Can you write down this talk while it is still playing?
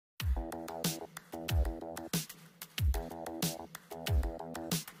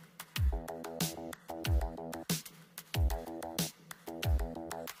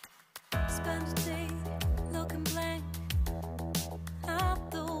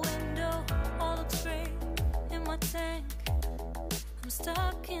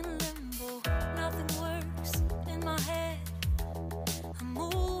in limbo, nothing works in my head. I'm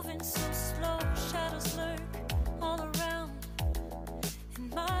moving so slow, shadows lurk all around in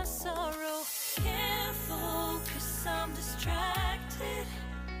my sorrow. Can't focus, I'm distracted,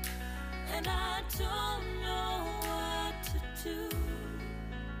 and I don't know what to do.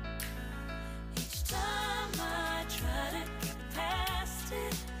 Each time I try to get past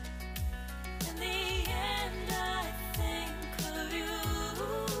it, in the end I think of you.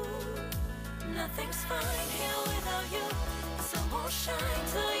 Nothing's fine here without you. The sun won't shine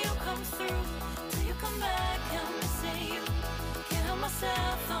till you come through, till you come back. I'm missing you. Can't help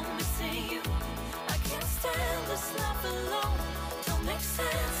myself, I'm missing you. I can't stand this life alone. Don't make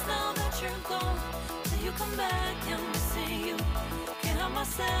sense now that you're gone. Till you come back, I'm missing you. Can't help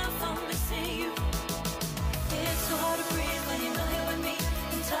myself, I'm missing you. It's so hard to breathe when you're not here with me.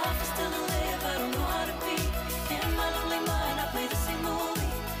 And tough is still to live, I don't know how to be. In my lonely mind, I play the same movie.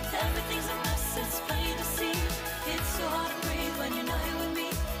 Everything's a mess, it's plain to see. It's so hard to breathe when you're not here with me.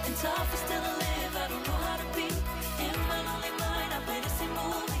 And tough is still to live, I don't know how to be. In my lonely mind, I play the same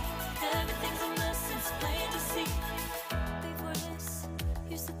movie. Everything's a mess, it's plain to see. Before this,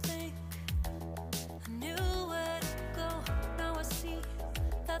 used to think I knew where to go. Now I see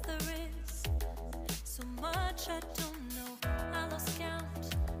that there is so much I don't know. I lost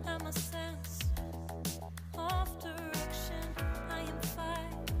count and my sense of direction. I am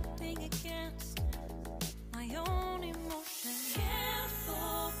fighting against my own emotion. Can't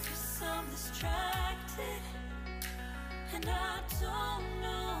focus, I'm distracted, and I don't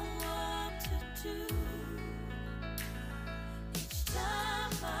know what to do. Each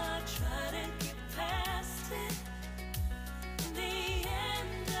time I try to get past it, in the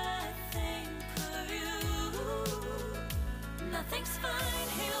end I think of you. Nothing's fine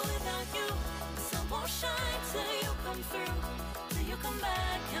here without you. The sun won't shine till you come through, till you come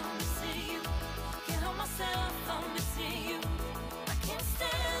back. I'm missing you. Can't help myself, I'm missing you. I can't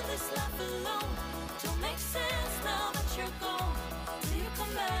stand this life alone. Don't make sense now that you're gone. Till you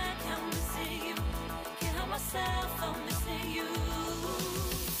come back, I'm missing you. Can't help myself, I'm missing you.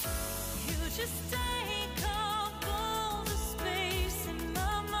 You just take up all the space in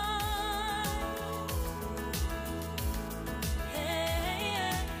my mind.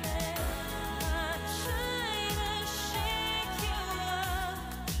 Hey, I try to shake you up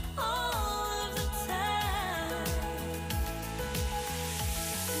all of the time.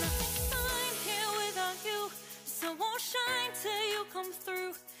 Nothing's fine here without you. The sun won't shine till you come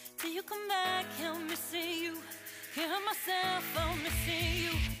through, till you come back. I'm missing you. Can't help myself, I'm missing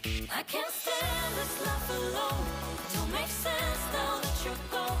you. I can't stand this life alone. Don't make sense now that you're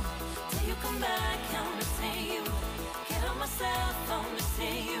gone. Till you come back, I'm missing you. Can't help myself, I'm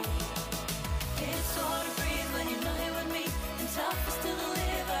missing you. It's so hard to breathe when you're not here with me. And tough is still to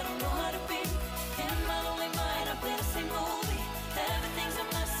live, I don't know how to be. In my lonely mind, I play the same movie. Everything's a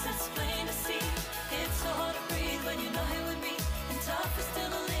mess, it's plain to see. It's so hard to breathe when you're not here with me. And tough is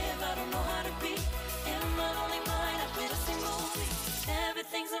still to live, I don't know how to be. In my lonely mind, I play the same movie.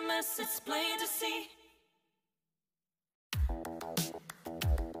 Everything's a mess, it's plain to see.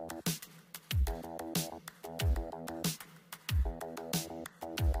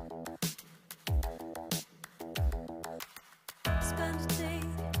 Spend a day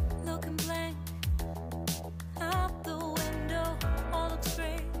looking blank out the window. All looks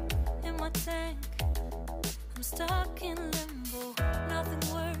great in my tank. I'm stuck in limbo, nothing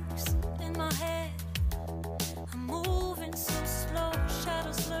works in my head. I'm moving so slow,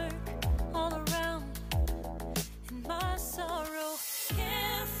 shadows lurk all around in my sorrow.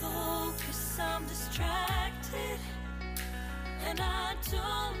 Can't focus, I'm distracted, and I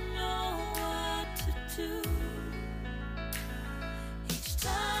don't know what to do. Each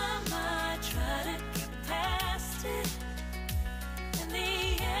time I try to get past it, in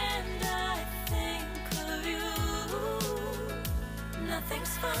the end I think of you.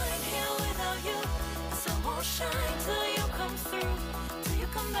 Nothing's fine here without you. The sun won't shine till you come through, till you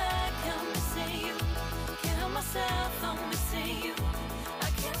come back. I'm missing you. Can't help myself, I'm missing you. I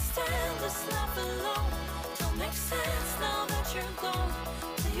can't stand this life alone. Don't make sense now that you're gone.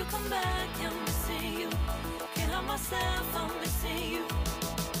 Till you come back, I'm missing you. Can't help myself, I'm missing you.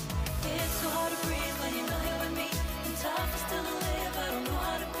 It's so hard to breathe when you're not here with me. And tough is still to live, I don't know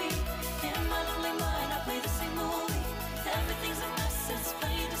how to be. In my lonely mind, I play the same movie. Everything's a mess, it's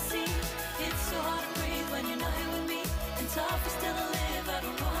plain to see. It's so hard to breathe when you're not here with me. And tough is still to live, I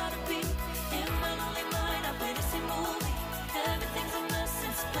don't know how to be. In my lonely mind, I play the same movie. Everything's a mess,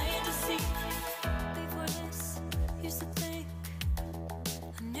 it's plain to see. Before this, used to think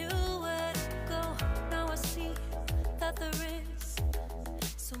I knew where to go. Now I see that there is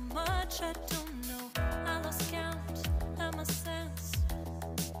much I don't know. I lost count, I'm a sense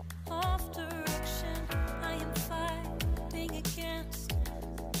of direction. I am fighting against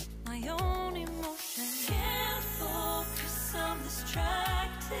my own emotion. Can't focus, I'm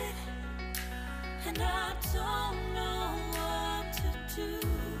distracted, and I don't know what to do.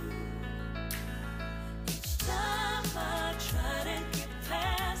 Each time I try to get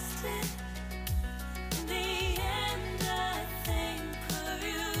past it, in the end I think of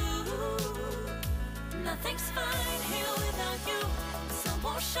you. Nothing's fine here without you. The sun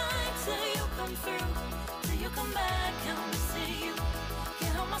won't shine till you come through. Till you come back, I'm missing you.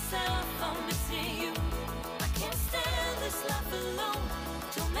 Can't help myself, I'm missing you. I can't stand this life alone.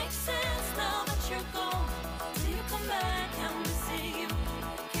 Don't make sense now that you're gone. Till you come back, I'm missing you.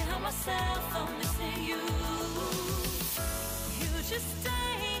 Can't help myself, I'm missing you. You just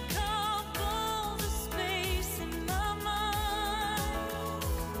take up all the space in my mind.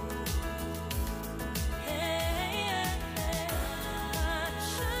 Hey, I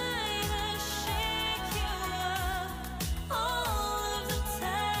try to shake you up all of the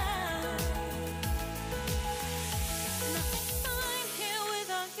time. Nothing's fine here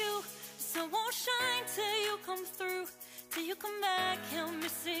without you. The sun won't shine till you come through. Till you come back, I'm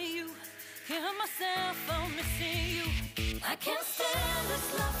missing you. Can't help myself, I'm missing you. I can't stand this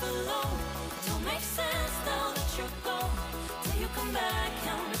life alone. It don't make sense now that you're gone. Till you come back,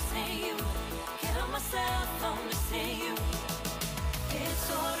 I'm missing you. Can't help myself, I'm missing you. It's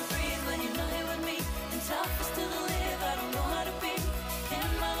so hard to breathe when you're not here with me. And tough is still to live, I don't know how to be. In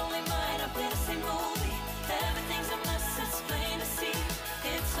my lonely mind, I play the same movie. Everything's a mess, it's plain to see.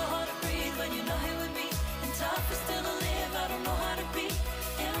 It's so hard to breathe when you're not here with me. And tough is still to live, I don't know how to be.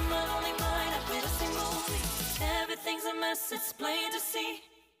 In my lonely mind, I play the same movie. Everything's a mess, it's plain to see.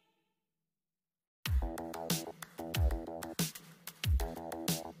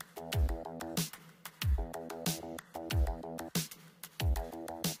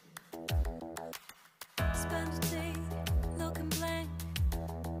 Spend a day looking blank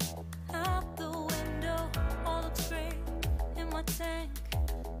out the window. All looks great in my tank.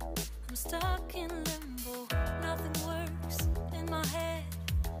 I'm stuck in limbo. Nothing works in my head.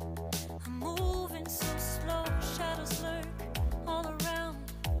 I'm moving so slow. Shadows lurk all around.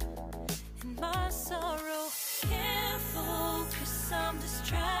 In my sorrow, can't focus, I'm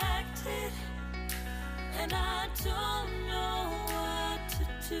distracted, and I don't know what to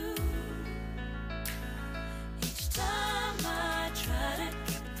do. Each time I try to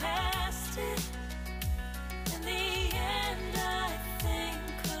get past it, in the end I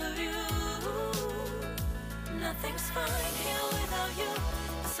think of you. Nothing's fine here without you.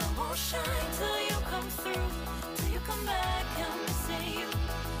 The sun won't shine till you come through. Till you come back, I'm missing you.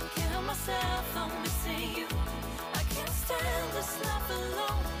 Can't help myself, I'm missing you. I can't stand this life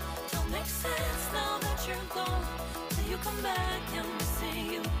alone. Don't make sense now that you're gone. Till you come back, I'm missing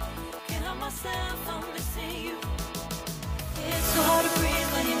you. Can't help myself, I'm missing you. It's so hard to breathe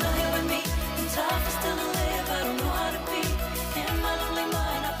when you're not here with me. And tough is still to live, I don't know how to be. In my lonely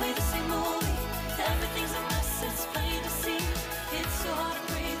mind, I play the same movie. Everything's a mess, it's plain to see. It's so hard to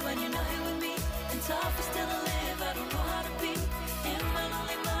breathe when you're not here with me. And tough is still to live, I don't know how to be. In my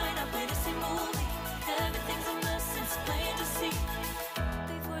lonely mind, I play the same movie. Everything's a mess, it's plain to see.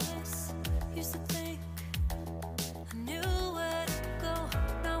 Before this, used to think I knew where to go.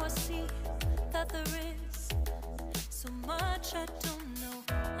 Now I see that there is so much I don't know.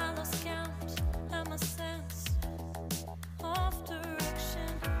 I lost count, I'm a sense of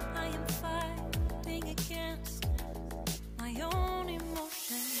direction. I am fighting against my own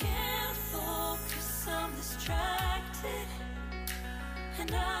emotion. Can't focus, I'm distracted,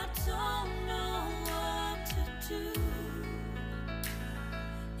 and I don't know